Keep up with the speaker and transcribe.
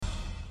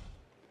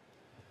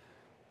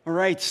All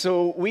right,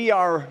 so we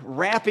are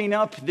wrapping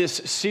up this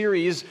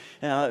series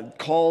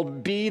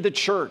called Be the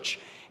Church.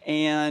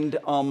 And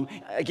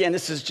again,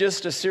 this is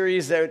just a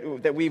series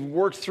that we've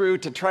worked through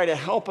to try to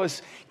help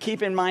us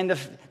keep in mind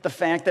the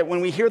fact that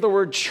when we hear the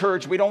word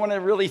church, we don't want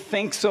to really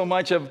think so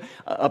much of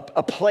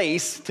a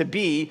place to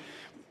be,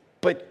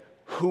 but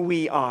who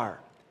we are,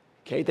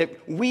 okay?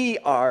 That we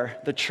are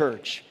the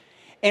church.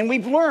 And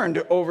we've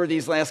learned over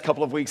these last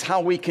couple of weeks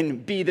how we can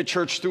be the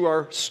church through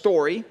our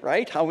story,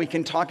 right? How we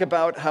can talk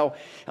about how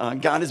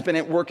God has been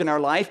at work in our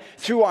life,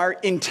 through our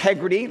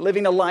integrity,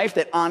 living a life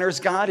that honors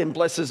God and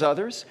blesses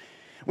others.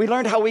 We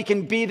learned how we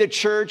can be the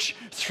church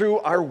through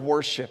our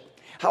worship,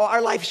 how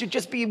our life should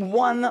just be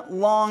one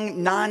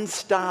long,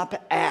 nonstop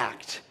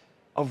act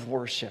of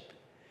worship.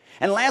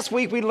 And last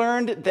week we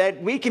learned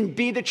that we can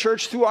be the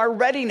church through our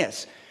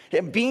readiness,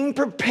 being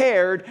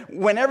prepared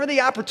whenever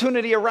the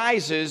opportunity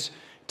arises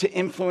to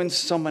influence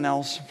someone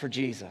else for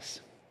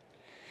Jesus.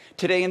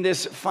 Today in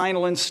this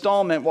final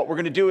installment, what we're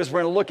going to do is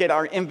we're going to look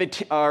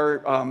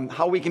at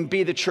how we can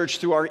be the church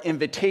through our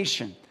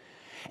invitation.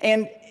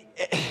 And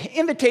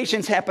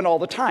invitations happen all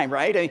the time,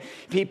 right?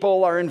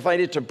 People are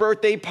invited to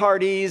birthday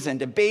parties and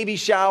to baby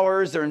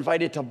showers. They're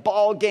invited to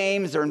ball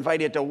games. They're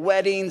invited to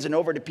weddings and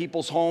over to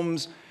people's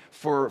homes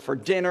for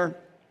dinner.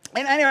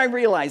 And I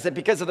realize that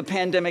because of the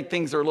pandemic,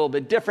 things are a little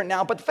bit different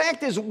now. But the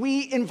fact is,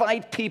 we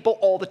invite people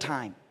all the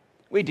time.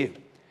 We do.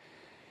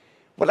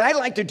 What I'd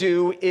like to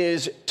do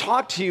is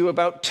talk to you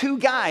about two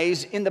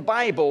guys in the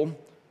Bible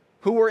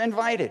who were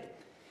invited.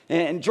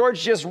 And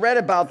George just read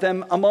about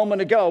them a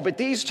moment ago, but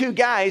these two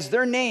guys,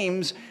 their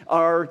names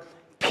are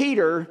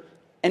Peter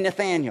and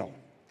Nathaniel.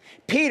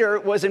 Peter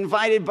was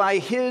invited by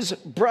his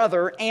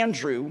brother,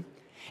 Andrew,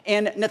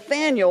 and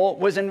Nathaniel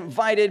was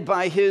invited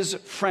by his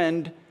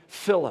friend,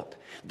 Philip.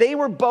 They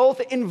were both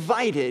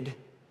invited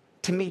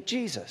to meet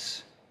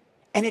Jesus,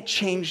 and it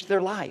changed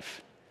their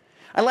life.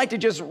 I'd like to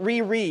just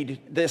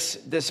reread this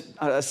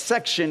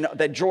section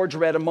that George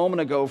read a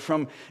moment ago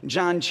from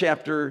John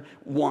chapter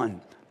 1.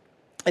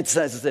 It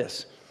says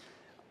this.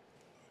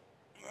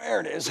 There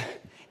it is.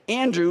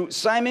 Andrew,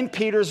 Simon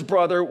Peter's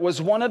brother,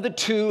 was one of the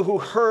two who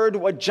heard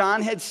what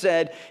John had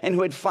said and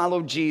who had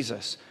followed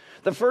Jesus.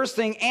 The first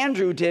thing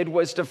Andrew did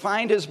was to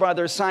find his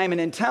brother Simon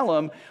and tell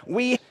him,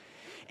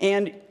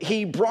 And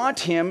he brought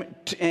him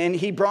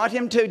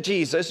to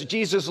Jesus.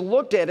 Jesus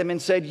looked at him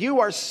and said, "You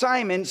are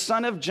Simon,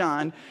 son of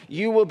John.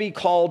 You will be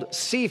called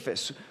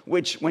Cephas,"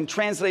 which when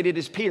translated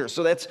is Peter.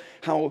 So that's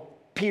how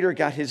Peter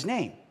got his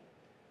name.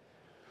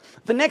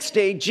 The next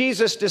day,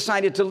 Jesus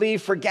decided to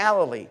leave for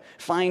Galilee.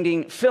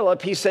 Finding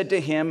Philip, he said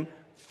to him,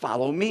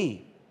 "Follow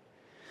me."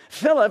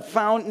 Philip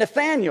found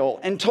Nathanael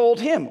and told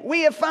him,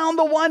 "We have found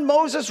the one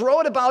Moses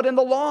wrote about in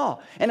the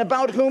law, and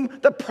about whom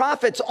the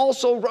prophets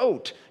also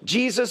wrote,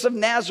 Jesus of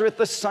Nazareth,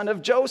 the son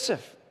of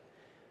Joseph."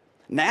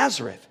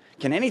 "Nazareth?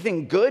 Can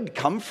anything good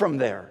come from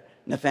there?"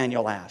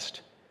 Nathanael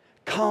asked.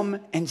 "Come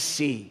and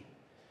see,"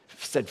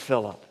 said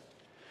Philip.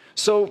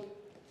 So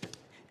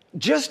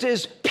just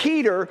as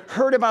Peter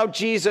heard about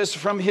Jesus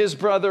from his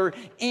brother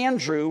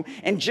Andrew,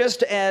 and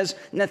just as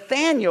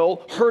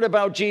Nathanael heard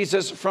about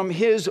Jesus from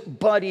his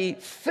buddy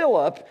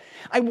Philip,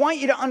 I want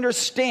you to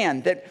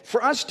understand that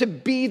for us to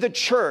be the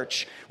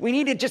church, we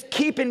need to just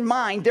keep in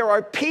mind there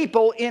are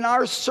people in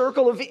our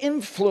circle of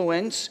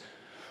influence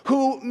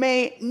who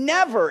may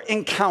never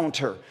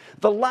encounter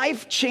the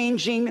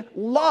life-changing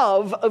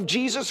love of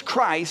Jesus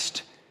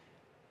Christ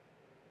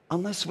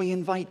unless we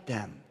invite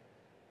them.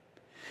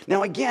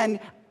 Now again,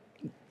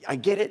 I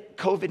get it,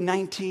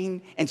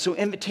 COVID-19, and so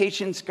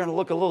invitation's going to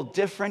look a little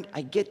different.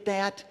 I get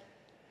that.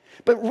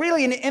 But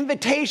really, an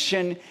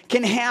invitation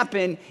can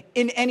happen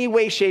in any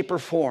way, shape, or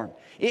form.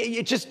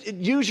 You just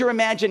use your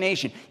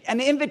imagination.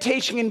 An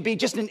invitation can be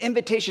just an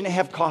invitation to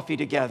have coffee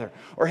together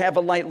or have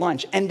a light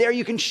lunch. And there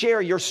you can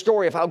share your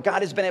story of how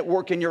God has been at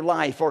work in your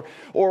life,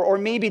 or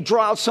maybe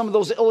draw out some of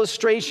those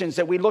illustrations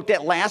that we looked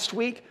at last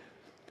week.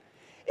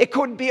 It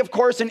could be, of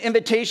course, an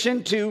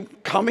invitation to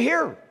come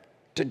here,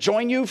 to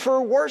join you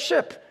for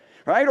worship,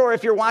 right? Or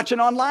if you're watching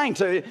online,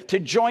 to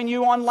join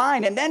you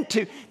online, and then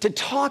to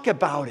talk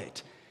about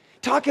it.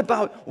 Talk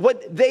about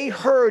what they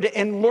heard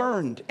and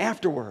learned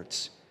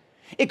afterwards.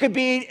 It could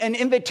be an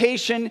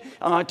invitation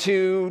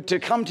to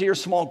come to your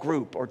small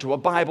group or to a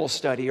Bible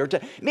study or to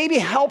maybe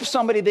help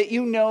somebody that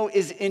you know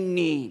is in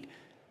need.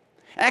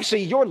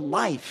 Actually, your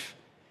life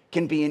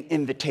can be an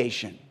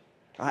invitation,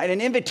 right?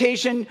 An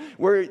invitation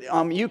where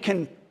you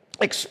can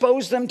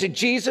expose them to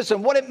Jesus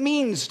and what it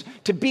means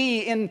to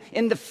be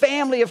in the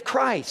family of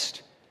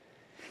Christ.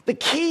 The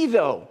key,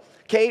 though,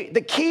 okay,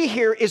 the key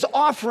here is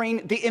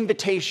offering the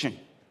invitation.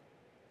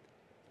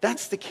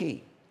 That's the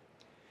key.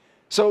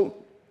 So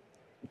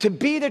to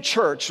be the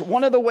church,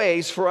 one of the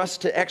ways for us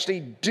to actually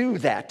do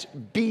that,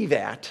 be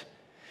that,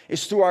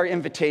 is through our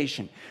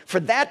invitation. For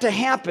that to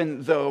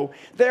happen, though,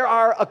 there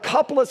are a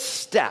couple of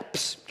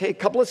steps, okay, a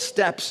couple of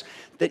steps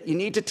that you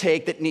need to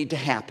take that need to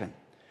happen.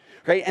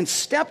 Okay? And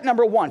step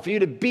number one for you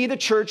to be the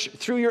church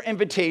through your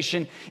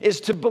invitation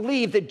is to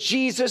believe that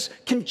Jesus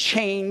can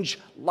change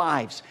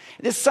lives.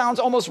 This sounds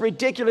almost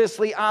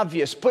ridiculously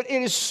obvious, but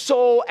it is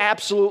so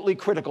absolutely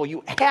critical.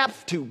 You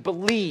have to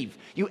believe.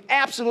 You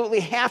absolutely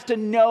have to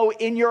know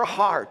in your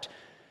heart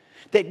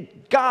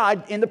that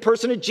God, in the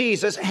person of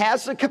Jesus,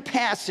 has the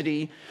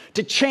capacity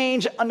to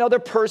change another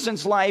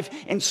person's life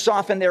and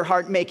soften their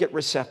heart, make it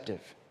receptive.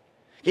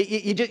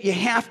 You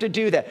have to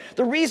do that.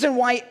 The reason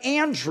why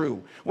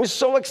Andrew was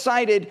so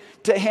excited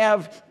to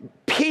have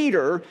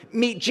Peter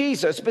meet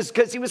Jesus was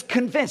because he was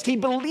convinced, he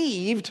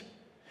believed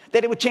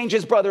that it would change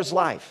his brother's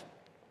life.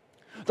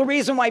 The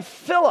reason why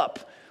Philip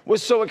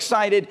was so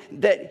excited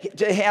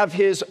to have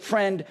his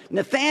friend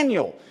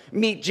Nathanael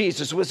meet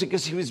Jesus was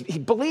because he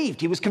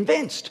believed, he was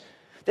convinced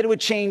that it would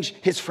change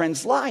his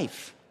friend's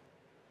life.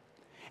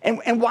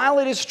 And while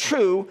it is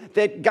true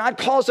that God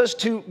calls us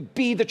to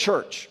be the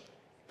church,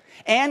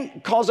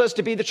 and calls us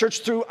to be the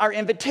church through our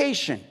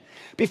invitation,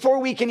 before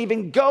we can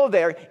even go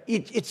there,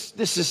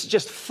 this is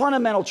just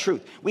fundamental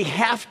truth. We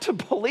have to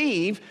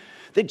believe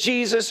that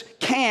Jesus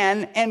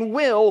can and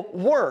will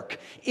work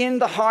in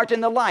the heart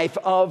and the life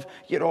of,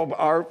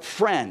 our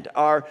friend,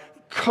 our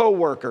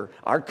coworker,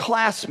 our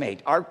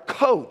classmate, our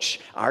coach,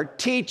 our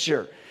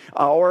teacher,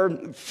 our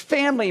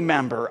family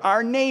member,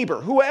 our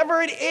neighbor,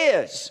 whoever it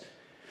is.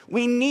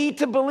 We need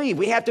to believe,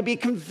 we have to be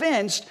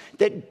convinced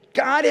that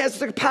God has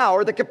the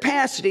power, the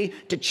capacity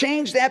to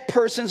change that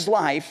person's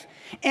life,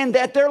 and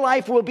that their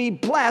life will be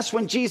blessed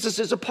when Jesus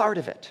is a part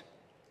of it.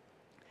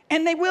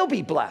 And they will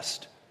be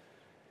blessed.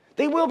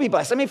 They will be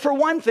blessed. I mean, for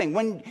one thing,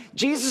 when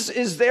Jesus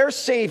is their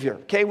Savior,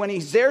 okay, when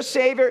He's their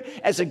Savior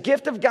as a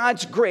gift of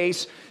God's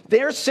grace,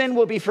 their sin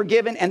will be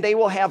forgiven and they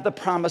will have the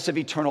promise of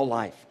eternal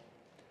life.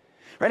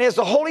 Right? As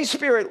the Holy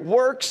Spirit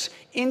works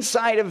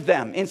inside of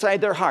them, inside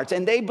their hearts,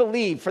 and they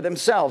believe for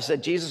themselves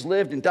that Jesus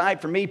lived and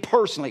died for me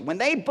personally, when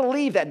they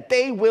believe that,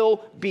 they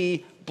will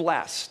be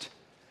blessed.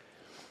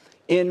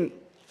 In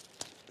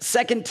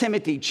 2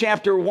 Timothy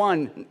chapter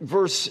 1,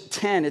 verse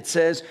 10, it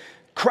says,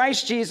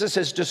 Christ Jesus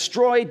has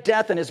destroyed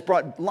death and has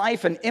brought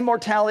life and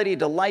immortality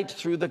to light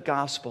through the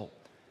gospel.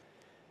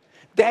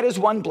 That is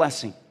one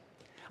blessing.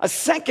 A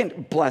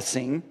second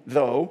blessing,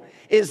 though,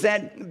 is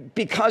that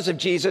because of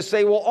Jesus,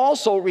 they will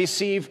also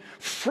receive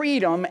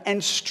freedom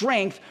and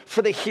strength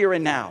for the here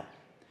and now.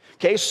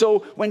 Okay, so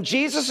when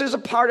Jesus is a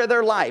part of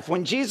their life,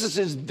 when Jesus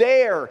is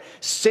their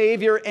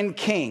Savior and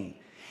King,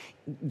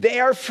 they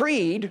are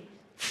freed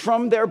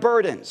from their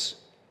burdens.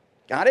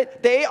 Got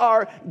it? They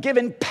are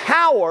given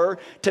power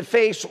to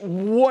face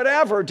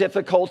whatever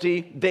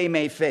difficulty they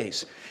may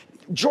face.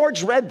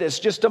 George read this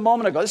just a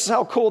moment ago. This is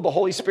how cool the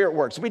Holy Spirit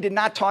works. We did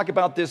not talk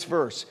about this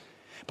verse.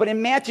 But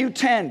in Matthew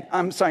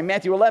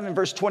 11,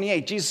 verse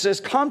 28, Jesus says,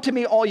 "Come to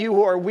me, all you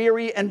who are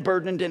weary and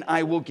burdened, and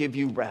I will give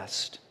you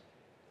rest."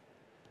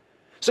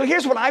 So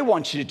here's what I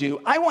want you to do.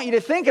 I want you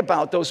to think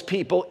about those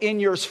people in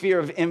your sphere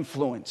of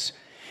influence.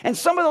 And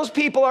some of those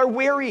people are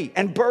weary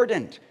and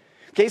burdened.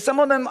 Okay, some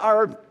of them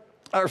are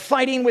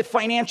fighting with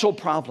financial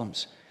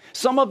problems.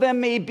 Some of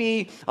them may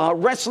be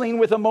wrestling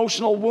with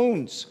emotional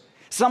wounds.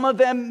 Some of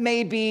them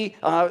may be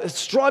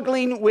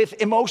struggling with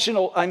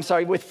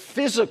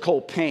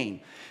physical pain.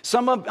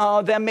 Some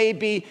of them may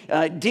be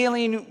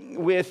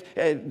dealing with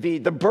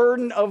the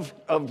burden of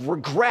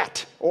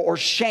regret or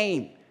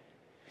shame.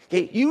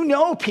 Okay, you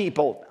know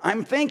people,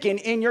 I'm thinking,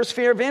 in your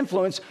sphere of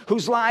influence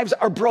whose lives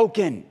are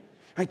broken.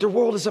 Right? Their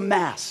world is a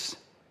mess.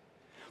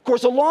 Of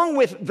course, along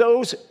with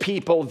those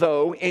people,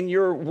 though, in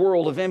your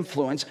world of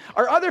influence,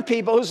 are other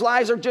people whose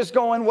lives are just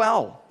going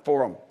well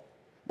for them.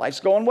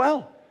 Life's going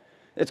well.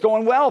 It's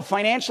going well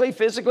financially,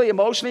 physically,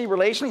 emotionally,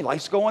 relationally.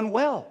 Life's going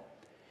well.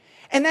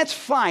 And that's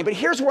fine, but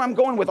here's where I'm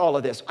going with all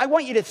of this. I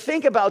want you to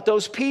think about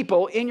those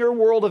people in your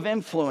world of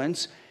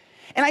influence,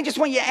 and I just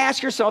want you to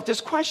ask yourself this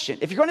question.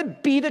 If you're going to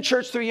be the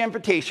church through your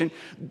invitation,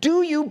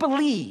 do you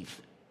believe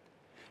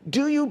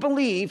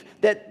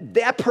that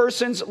that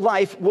person's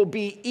life will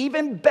be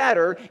even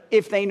better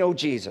if they know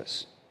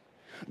Jesus?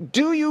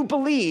 Do you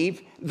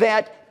believe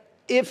that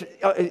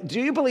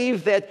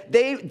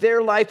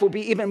their life will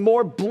be even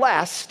more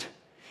blessed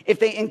if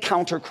they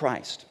encounter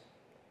Christ?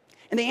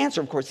 And the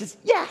answer, of course, is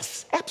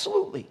yes,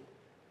 absolutely.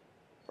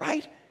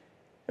 Right?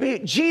 I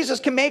mean, Jesus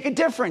can make a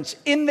difference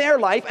in their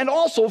life and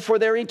also for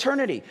their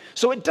eternity.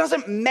 So it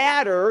doesn't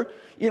matter,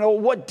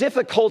 what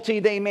difficulty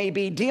they may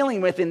be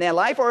dealing with in their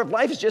life, or if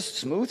life is just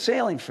smooth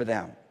sailing for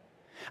them.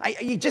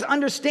 You just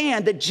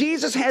understand that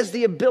Jesus has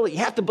the ability,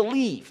 you have to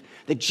believe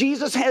that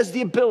Jesus has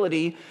the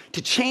ability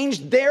to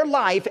change their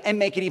life and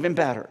make it even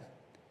better.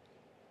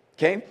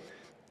 Okay?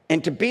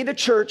 And to be the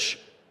church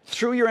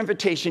through your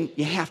invitation,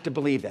 you have to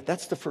believe that.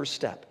 That's the first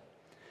step.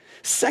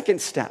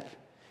 Second step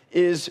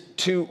is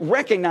to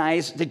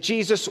recognize that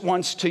Jesus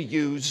wants to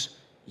use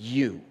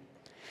you.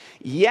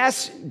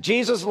 Yes,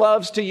 Jesus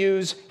loves to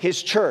use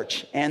his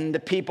church and the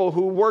people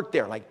who work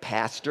there, like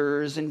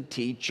pastors and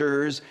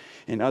teachers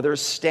and other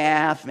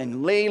staff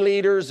and lay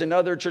leaders and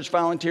other church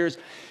volunteers.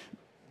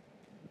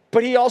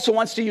 But he also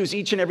wants to use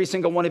each and every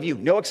single one of you.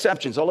 No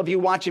exceptions. All of you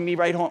watching me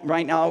right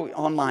now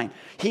online.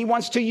 He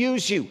wants to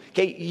use you.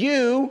 Okay,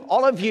 you,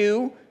 all of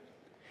you,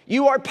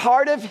 you are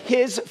part of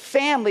his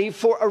family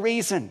for a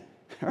reason,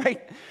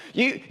 right?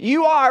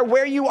 You are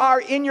where you are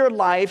in your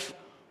life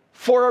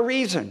for a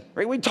reason,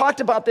 right? We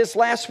talked about this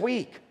last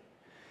week.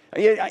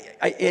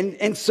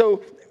 And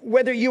so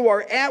whether you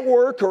are at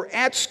work or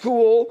at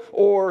school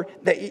or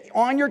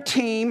on your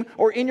team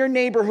or in your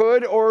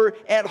neighborhood or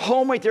at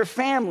home with your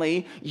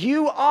family,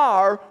 you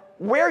are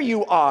where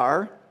you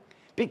are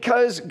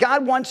because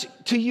God wants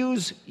to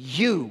use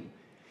you.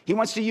 He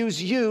wants to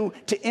use you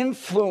to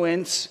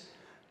influence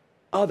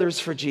others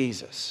for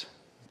Jesus.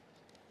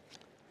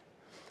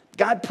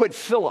 God put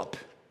Philip,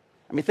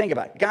 I mean, think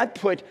about it. God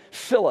put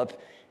Philip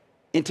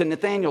into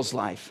Nathanael's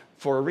life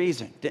for a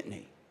reason, didn't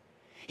he?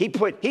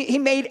 He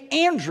made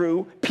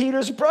Andrew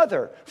Peter's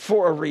brother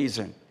for a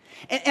reason.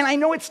 And I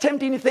know it's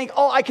tempting to think,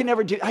 oh, I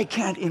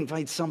can't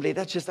invite somebody.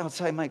 That's just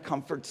outside my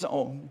comfort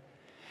zone.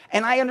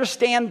 And I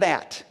understand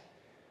that.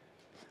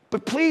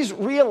 But please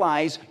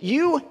realize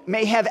you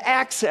may have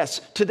access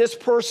to this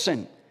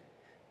person.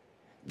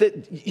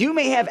 That you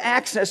may have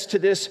access to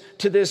this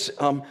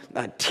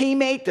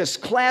teammate, this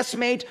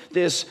classmate,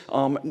 this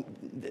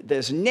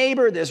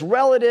neighbor, this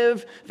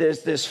relative,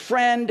 this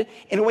friend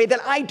in a way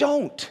that I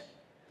don't.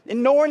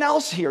 And no one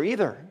else here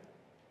either.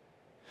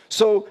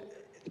 So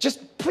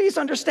just please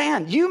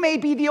understand, you may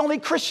be the only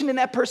Christian in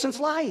that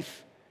person's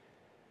life.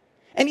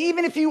 And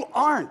even if you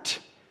aren't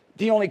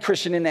the only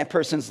Christian in that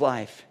person's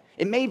life,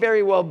 it may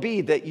very well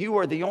be that you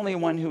are the only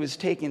one who is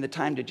taking the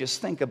time to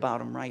just think about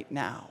them right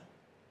now.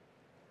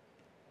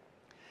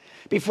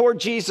 Before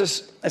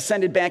Jesus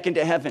ascended back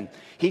into heaven,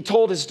 he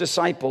told his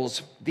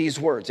disciples these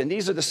words. And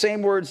these are the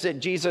same words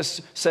that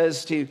Jesus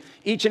says to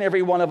each and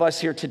every one of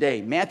us here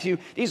today. Matthew,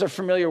 these are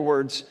familiar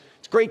words.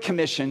 It's Great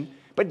Commission.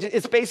 But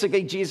it's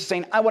basically Jesus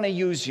saying, I want to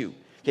use you.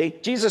 Okay?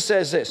 Jesus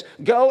says this,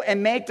 go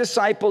and make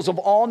disciples of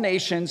all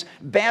nations,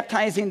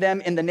 baptizing them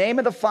in the name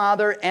of the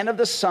Father and of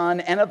the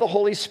Son and of the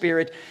Holy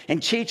Spirit,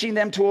 and teaching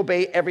them to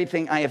obey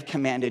everything I have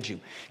commanded you.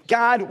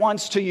 God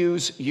wants to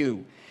use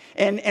you.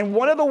 And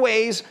one of the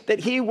ways that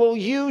he will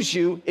use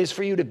you is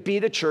for you to be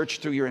the church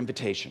through your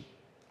invitation.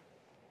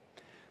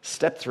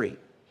 Step 3.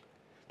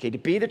 Okay, to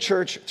be the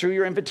church through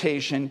your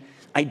invitation,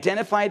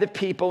 identify the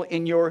people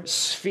in your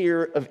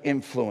sphere of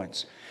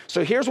influence.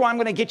 So here's why I'm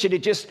going to get you to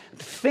just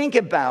think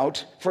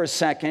about for a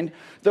second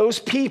those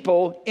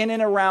people in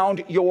and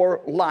around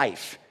your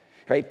life,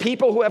 right?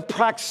 People who have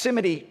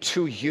proximity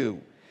to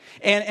you.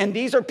 And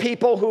these are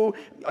people who,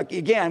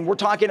 again, we're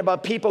talking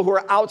about people who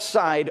are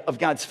outside of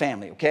God's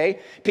family,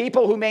 okay?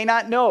 People who may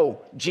not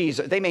know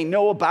Jesus. They may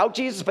know about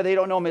Jesus, but they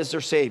don't know him as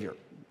their Savior.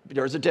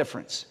 There's a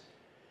difference.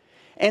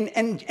 And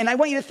I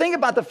want you to think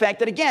about the fact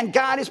that, again,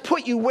 God has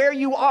put you where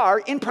you are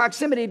in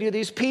proximity to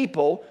these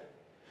people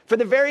for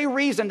the very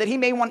reason that he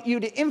may want you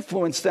to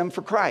influence them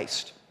for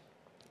Christ.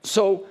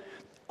 So,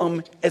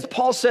 as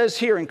Paul says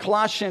here in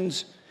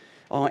Colossians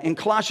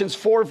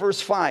 4,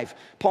 verse 5,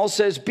 Paul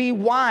says, be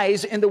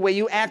wise in the way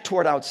you act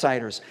toward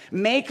outsiders.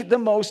 Make the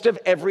most of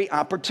every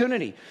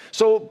opportunity.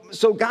 So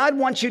God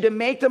wants you to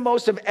make the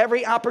most of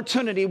every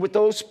opportunity with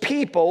those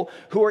people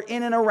who are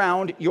in and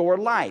around your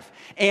life.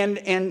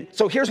 And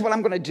so here's what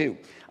I'm going to do.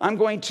 I'm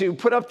going to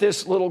put up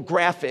this little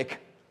graphic,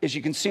 as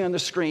you can see on the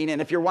screen.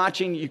 And if you're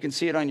watching, you can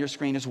see it on your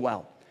screen as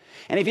well.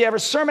 And if you have a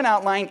sermon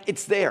outline,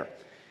 it's there.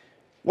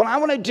 What I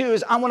want to do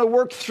is I want to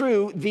work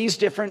through these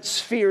different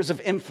spheres of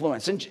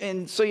influence.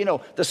 And so, you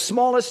know, the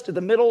smallest, the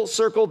middle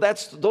circle,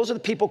 those are the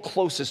people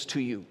closest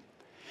to you.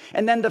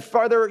 And then the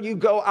farther you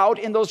go out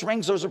in those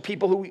rings, those are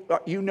people who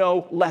you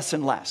know less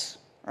and less,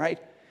 right?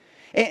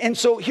 And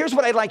so here's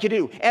what I'd like you to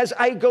do. As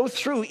I go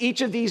through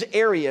each of these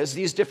areas,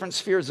 these different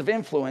spheres of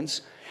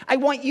influence, I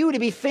want you to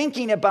be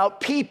thinking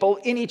about people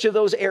in each of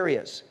those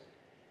areas.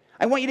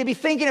 I want you to be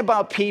thinking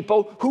about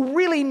people who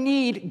really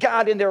need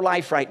God in their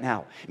life right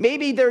now.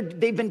 Maybe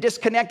they've been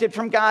disconnected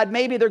from God.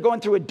 Maybe they're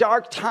going through a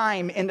dark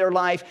time in their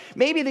life.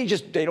 Maybe they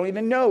don't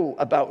even know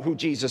about who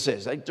Jesus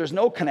is. There's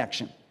no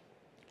connection.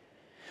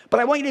 But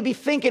I want you to be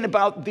thinking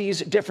about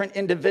these different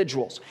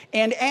individuals.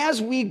 And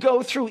as we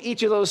go through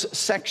each of those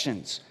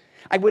sections,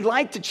 I would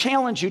like to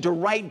challenge you to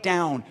write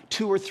down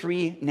 2 or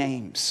 3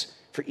 names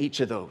for each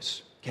of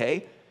those,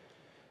 okay?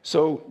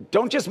 So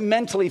don't just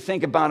mentally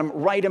think about them,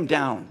 write them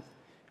down.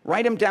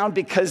 Write them down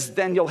because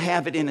then you'll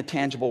have it in a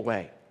tangible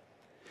way.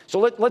 So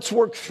let's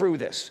work through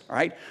this, all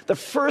right?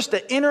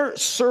 The inner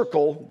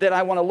circle that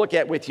I want to look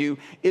at with you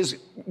is,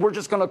 we're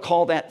just going to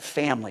call that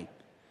family,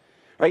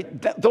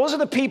 right? Those are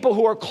the people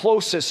who are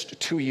closest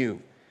to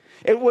you.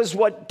 It was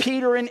what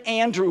Peter and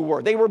Andrew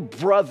were. They were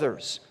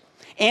brothers.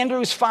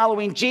 Andrew's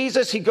following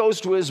Jesus. He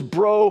goes to his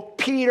bro,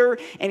 Peter,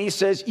 and he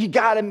says, you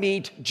got to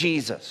meet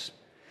Jesus.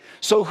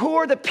 So who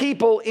are the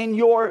people in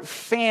your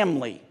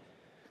family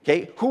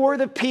Okay, who are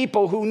the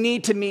people who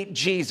need to meet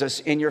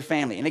Jesus in your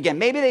family? And again,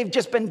 maybe they've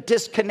just been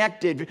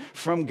disconnected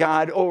from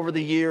God over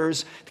the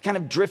years, kind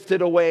of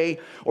drifted away,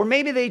 or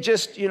maybe they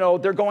just,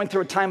 they're going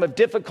through a time of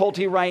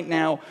difficulty right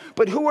now.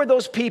 But who are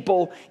those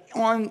people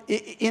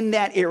in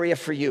that area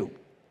for you?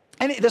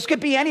 And this could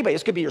be anybody.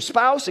 This could be your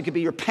spouse. It could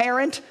be your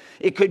parent.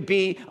 It could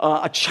be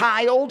a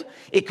child.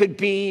 It could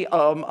be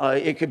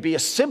a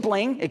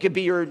sibling. It could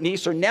be your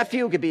niece or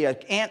nephew. It could be an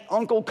aunt,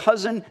 uncle,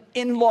 cousin,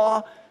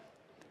 in-law.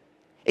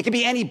 It could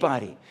be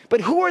anybody. But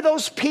who are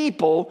those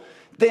people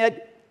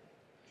that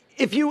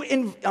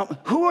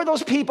who are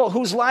those people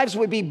whose lives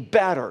would be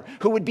better,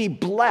 who would be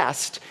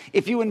blessed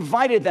if you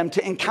invited them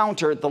to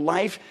encounter the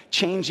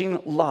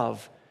life-changing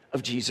love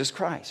of Jesus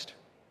Christ?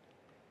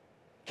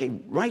 Okay,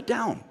 write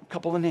down a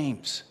couple of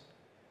names.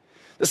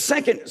 The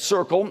second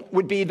circle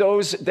would be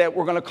those that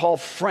we're going to call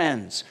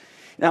friends.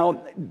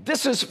 Now,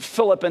 this is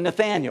Philip and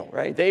Nathaniel,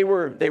 right? They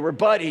were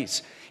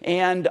buddies.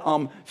 And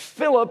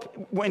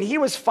Philip, when he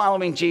was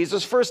following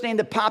Jesus, first name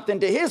that popped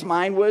into his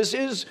mind was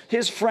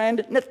his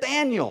friend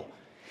Nathaniel.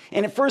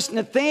 And at first,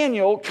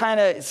 Nathaniel kind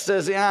of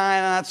says,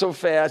 not so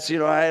fast,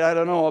 I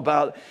don't know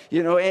about,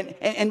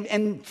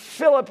 and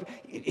Philip,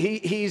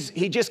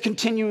 he just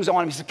continues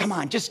on. He says, come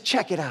on, just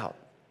check it out.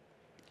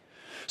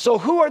 So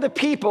who are the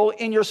people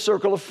in your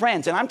circle of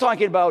friends? And I'm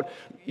talking about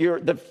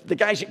the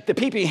guys, the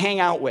people you hang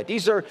out with.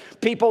 These are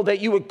people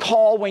that you would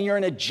call when you're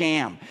in a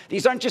jam.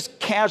 These aren't just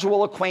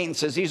casual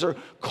acquaintances. These are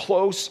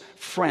close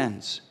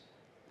friends.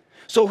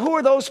 So who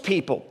are those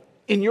people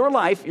in your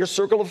life, your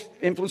circle of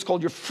influence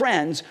called your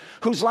friends,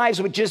 whose lives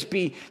would just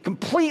be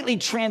completely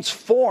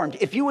transformed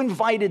if you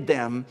invited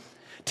them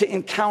to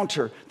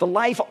encounter the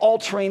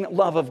life-altering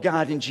love of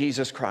God in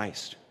Jesus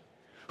Christ?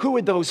 Who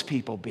would those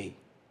people be?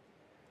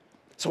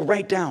 So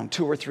write down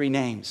 2 or 3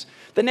 names.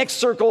 The next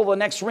circle, the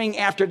next ring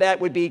after that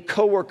would be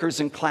coworkers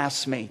and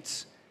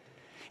classmates.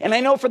 And I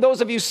know for those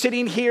of you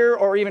sitting here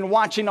or even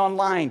watching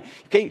online,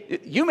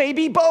 okay, you may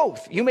be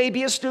both. You may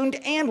be a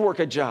student and work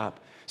a job.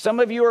 Some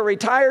of you are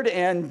retired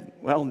and,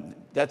 well,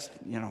 that's,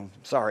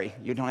 sorry,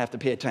 you don't have to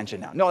pay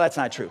attention now. No, that's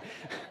not true.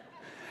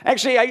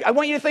 Actually, I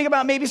want you to think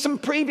about maybe some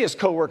previous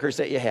coworkers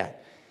that you had.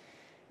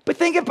 But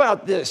think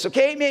about this,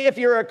 okay? If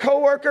you're a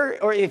coworker,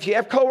 or if you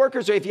have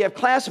coworkers, or if you have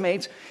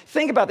classmates,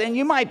 think about that. And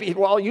you might be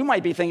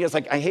thinking, it's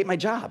like, I hate my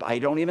job. I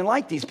don't even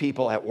like these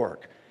people at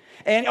work.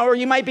 Or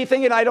you might be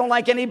thinking, I don't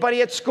like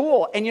anybody at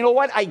school. And you know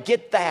what? I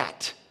get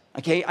that,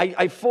 okay?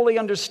 I fully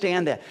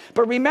understand that.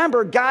 But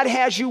remember, God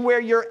has you where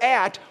you're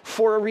at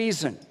for a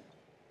reason.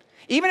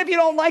 Even if you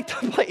don't like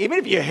the place, even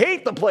if you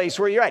hate the place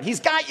where you're at, He's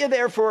got you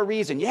there for a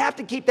reason. You have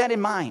to keep that in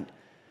mind.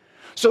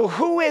 So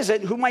who is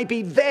it who might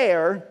be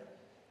there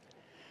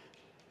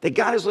that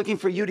God is looking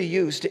for you to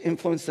use to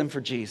influence them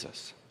for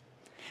Jesus?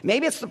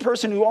 Maybe it's the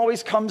person who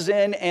always comes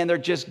in and they're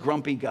just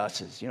grumpy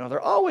Gus's. They're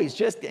always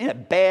just in a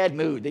bad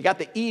mood. They got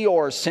the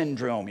Eeyore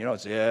syndrome.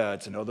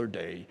 It's another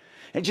day.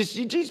 And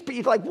you just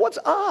be like, what's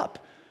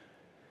up?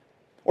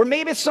 Or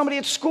maybe it's somebody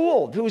at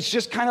school who's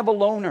just kind of a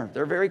loner.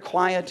 They're very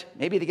quiet.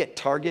 Maybe they get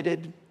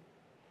targeted.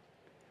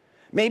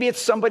 Maybe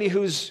it's somebody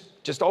who's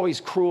just always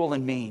cruel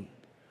and mean.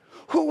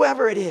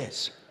 Whoever it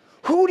is,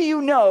 who do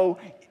you know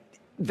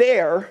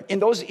there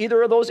in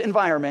either of those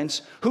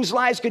environments whose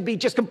lives could be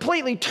just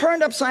completely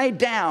turned upside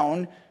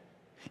down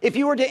if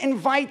you were to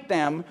invite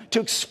them to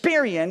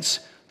experience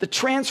the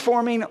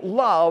transforming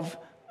love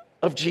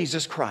of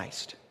Jesus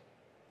Christ?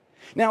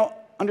 Now,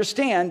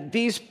 understand,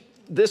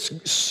 this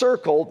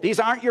circle, these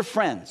aren't your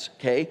friends,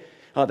 okay?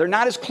 They're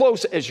not as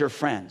close as your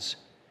friends,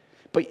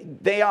 but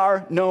they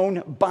are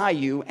known by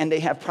you and they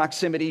have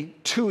proximity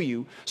to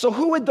you. So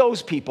who would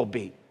those people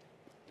be?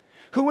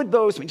 Who would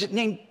those be? Just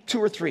name 2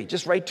 or 3.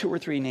 Just write 2 or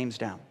 3 names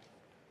down.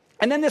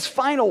 And then this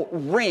final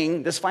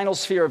ring, this final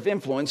sphere of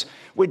influence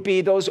would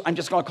be those I'm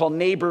just going to call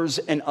neighbors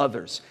and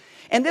others.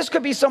 And this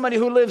could be somebody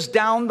who lives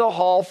down the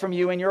hall from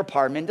you in your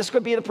apartment. This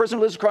could be the person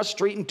who lives across the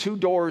street and 2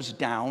 doors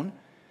down.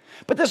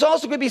 But this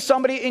also could be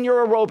somebody in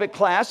your aerobic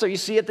class or you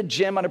see at the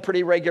gym on a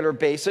pretty regular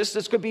basis.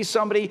 This could be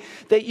somebody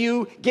that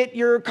you get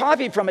your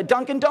coffee from at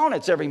Dunkin'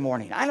 Donuts every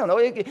morning. I don't know.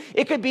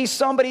 It could be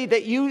somebody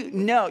that you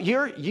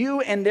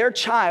and their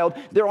child,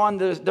 they're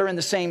in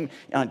the same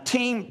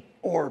team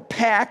or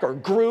pack or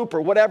group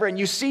or whatever, and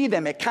you see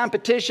them at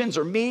competitions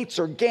or meets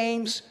or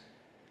games.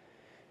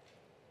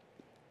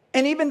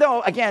 And even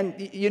though,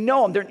 again, you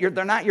know them,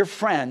 they're not your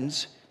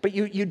friends, but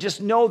you just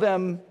know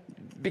them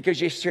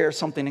because you share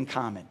something in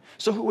common.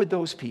 So who would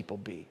those people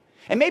be?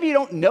 And maybe you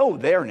don't know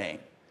their name.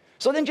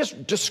 So then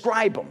just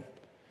describe them.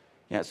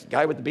 It's the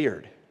guy with the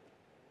beard.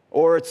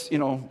 Or it's,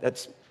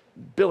 that's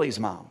Billy's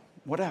mom,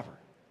 whatever.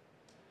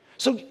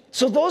 So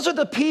those are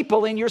the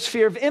people in your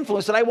sphere of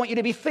influence that I want you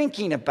to be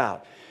thinking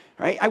about,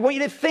 right? I want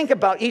you to think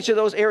about each of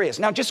those areas.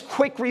 Now, just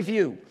quick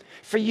review.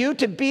 For you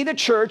to be the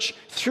church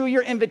through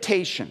your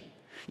invitation,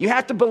 you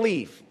have to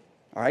believe,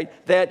 all right,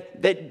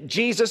 that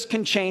Jesus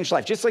can change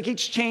life. Just like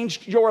He's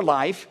changed your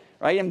life,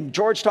 right? And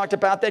George talked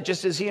about that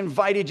just as he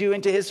invited you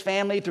into his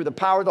family through the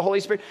power of the Holy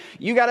Spirit.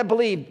 You got to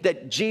believe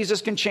that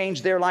Jesus can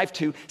change their life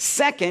too.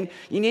 Second,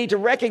 you need to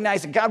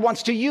recognize that God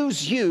wants to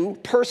use you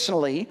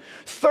personally.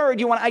 Third,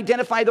 you want to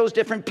identify those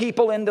different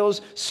people in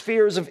those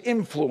spheres of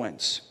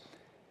influence.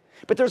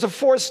 But there's a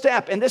fourth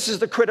step, and this is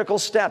the critical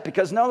step,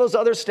 because none of those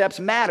other steps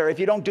matter if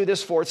you don't do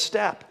this fourth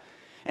step.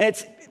 And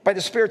it's by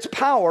the Spirit's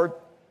power,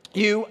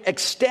 you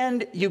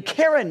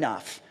care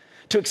enough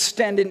to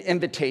extend an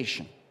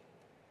invitation.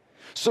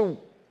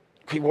 So,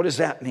 okay, what does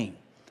that mean?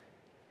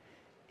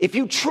 If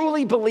you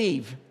truly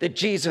believe that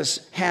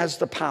Jesus has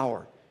the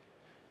power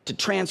to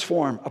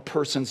transform a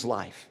person's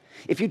life,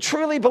 if you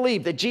truly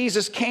believe that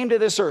Jesus came to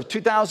this earth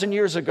 2,000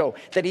 years ago,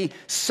 that he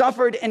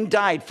suffered and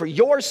died for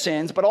your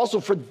sins, but also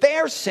for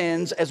their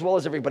sins as well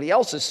as everybody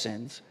else's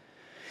sins,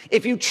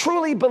 if you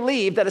truly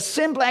believe that a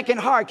sin-blackened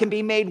heart can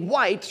be made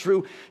white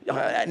through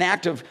an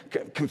act of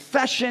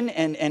confession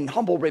and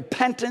humble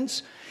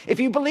repentance, if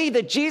you believe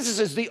that Jesus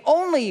is the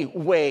only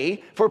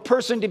way for a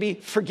person to be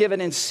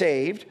forgiven and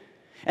saved,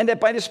 and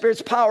that by the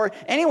Spirit's power,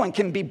 anyone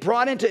can be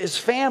brought into his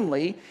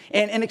family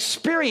and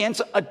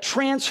experience a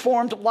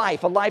transformed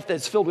life, a life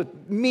that's filled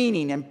with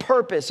meaning and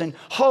purpose and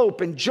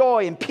hope and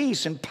joy and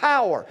peace and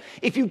power.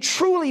 If you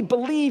truly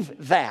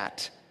believe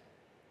that,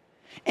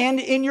 and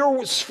in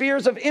your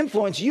spheres of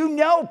influence, you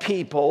know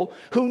people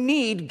who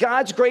need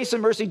God's grace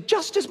and mercy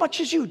just as much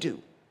as you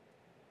do,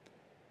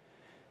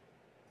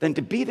 then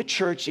to be the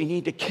church, you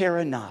need to care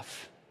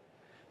enough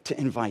to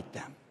invite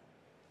them.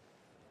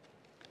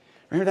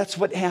 Remember, that's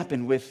what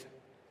happened with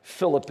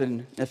Philip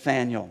and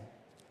Nathanael.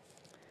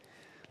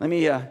 Let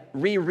me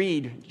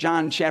reread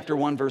John chapter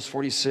 1, verse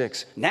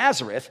 46.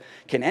 Nazareth,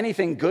 can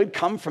anything good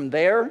come from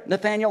there?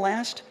 Nathanael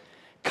asked.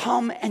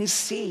 Come and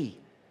see,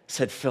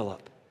 said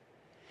Philip.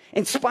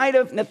 In spite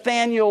of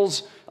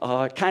Nathanael's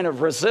kind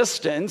of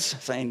resistance,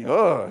 saying,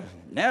 oh,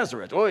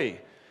 Nazareth, oi,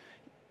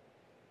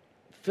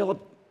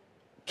 Philip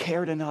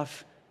cared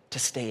enough to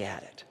stay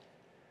at it,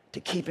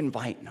 to keep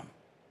inviting them.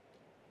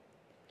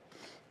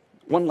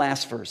 One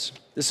last verse.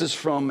 This is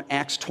from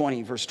Acts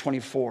 20, verse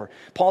 24.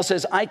 Paul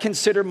says, I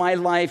consider my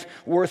life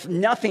worth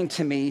nothing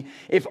to me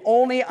if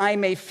only I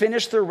may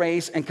finish the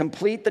race and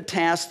complete the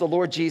task the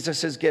Lord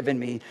Jesus has given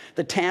me,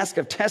 the task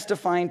of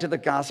testifying to the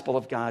gospel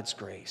of God's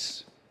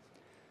grace.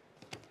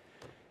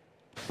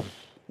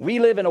 We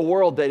live in a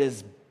world that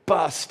is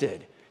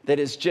busted, that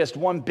is just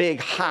one big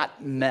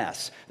hot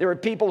mess. There are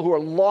people who are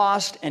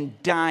lost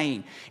and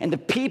dying, and the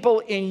people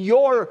in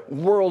your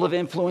world of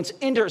influence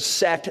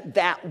intersect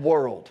that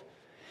world.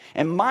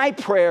 And my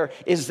prayer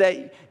is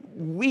that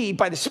we,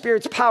 by the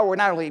Spirit's power,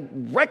 not only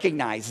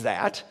recognize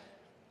that,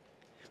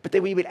 but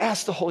that we would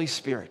ask the Holy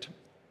Spirit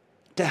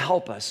to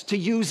help us, to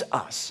use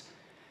us,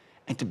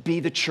 and to be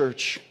the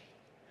church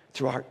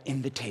through our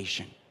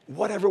invitation,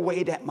 whatever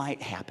way that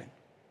might happen.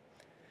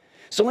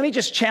 So let me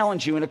just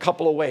challenge you in a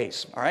couple of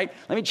ways, all right?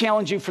 Let me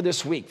challenge you for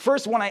this week.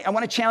 First one, I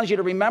want to challenge you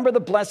to remember the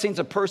blessings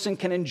a person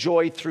can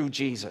enjoy through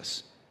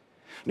Jesus.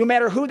 No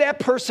matter who that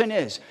person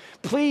is,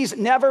 please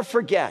never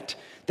forget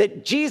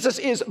that Jesus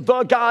is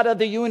the God of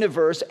the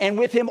universe, and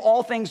with him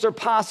all things are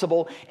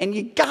possible, and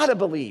you gotta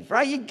believe,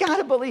 right? You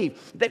gotta believe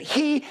that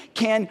he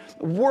can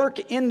work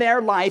in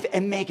their life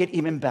and make it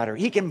even better.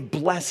 He can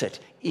bless it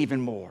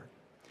even more.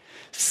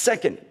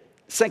 Second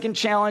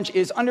challenge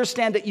is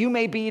understand that you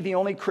may be the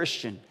only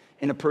Christian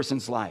in a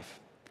person's life.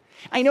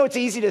 I know it's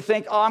easy to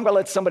think, oh, I'm going to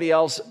let somebody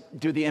else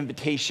do the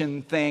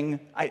invitation thing.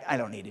 I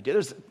don't need to do it.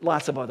 There's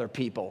lots of other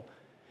people.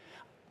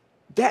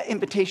 That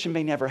invitation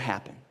may never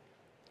happen.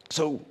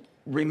 So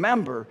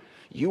remember,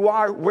 you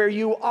are where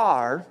you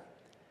are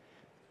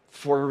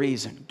for a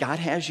reason. God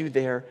has you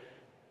there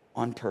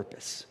on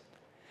purpose.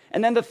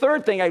 And then the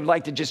third thing I'd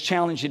like to just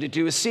challenge you to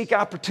do is seek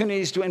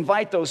opportunities to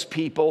invite those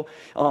people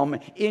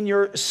in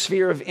your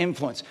sphere of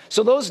influence.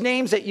 So those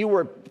names that you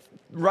were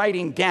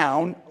writing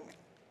down,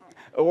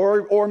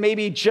 or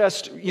maybe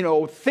just,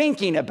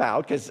 thinking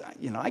about, because,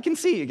 I can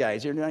see you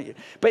guys.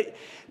 But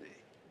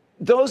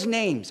those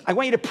names, I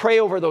want you to pray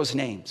over those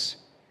names.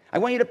 I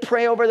want you to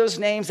pray over those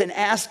names and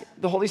ask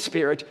the Holy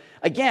Spirit,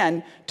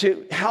 again,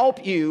 to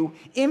help you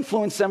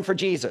influence them for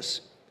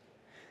Jesus,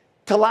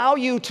 to allow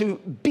you to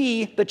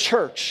be the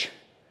church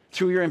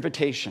through your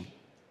invitation.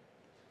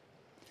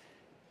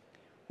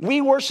 We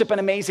worship an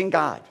amazing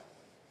God,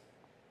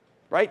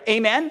 right?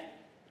 Amen?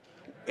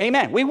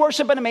 Amen. We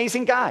worship an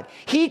amazing God.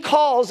 He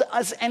calls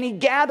us and he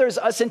gathers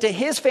us into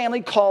his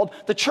family called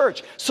the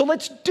church. So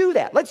let's do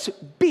that. Let's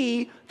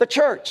be the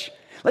church.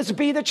 Let's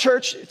be the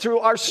church through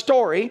our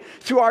story,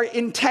 through our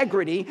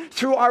integrity,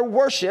 through our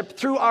worship,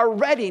 through our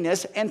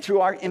readiness, and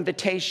through our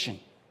invitation.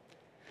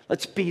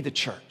 Let's be the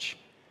church.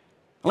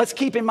 Let's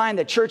keep in mind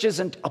that church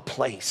isn't a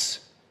place.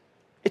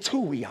 It's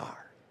who we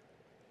are.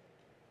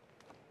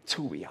 It's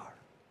who we are.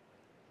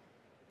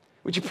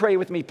 Would you pray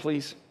with me,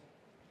 please?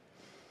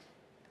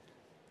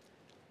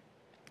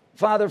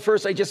 Father,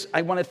 first,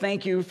 I want to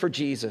thank you for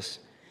Jesus.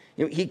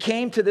 He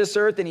came to this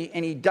earth and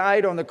he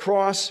died on the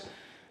cross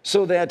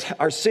so that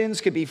our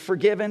sins could be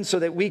forgiven, so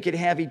that we could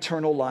have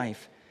eternal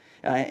life.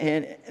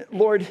 And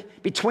Lord,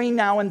 between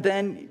now and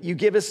then, you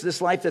give us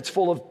this life that's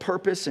full of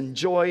purpose and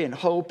joy and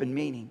hope and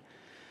meaning.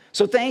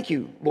 So thank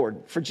you,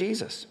 Lord, for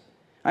Jesus.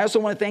 I also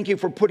want to thank you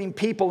for putting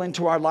people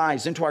into our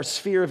lives, into our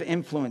sphere of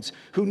influence,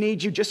 who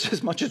need you just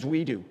as much as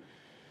we do.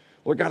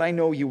 Lord God, I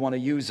know you want to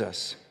use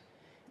us.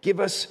 Give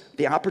us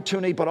the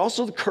opportunity, but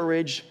also the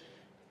courage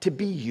to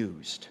be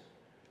used,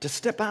 to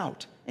step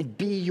out and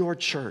be your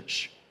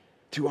church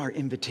through our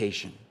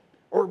invitation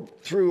or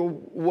through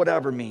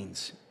whatever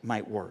means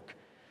might work.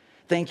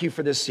 Thank you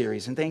for this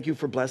series, and thank you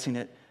for blessing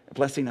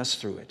us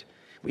through it.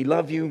 We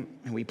love you,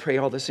 and we pray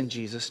all this in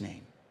Jesus'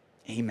 name.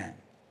 Amen.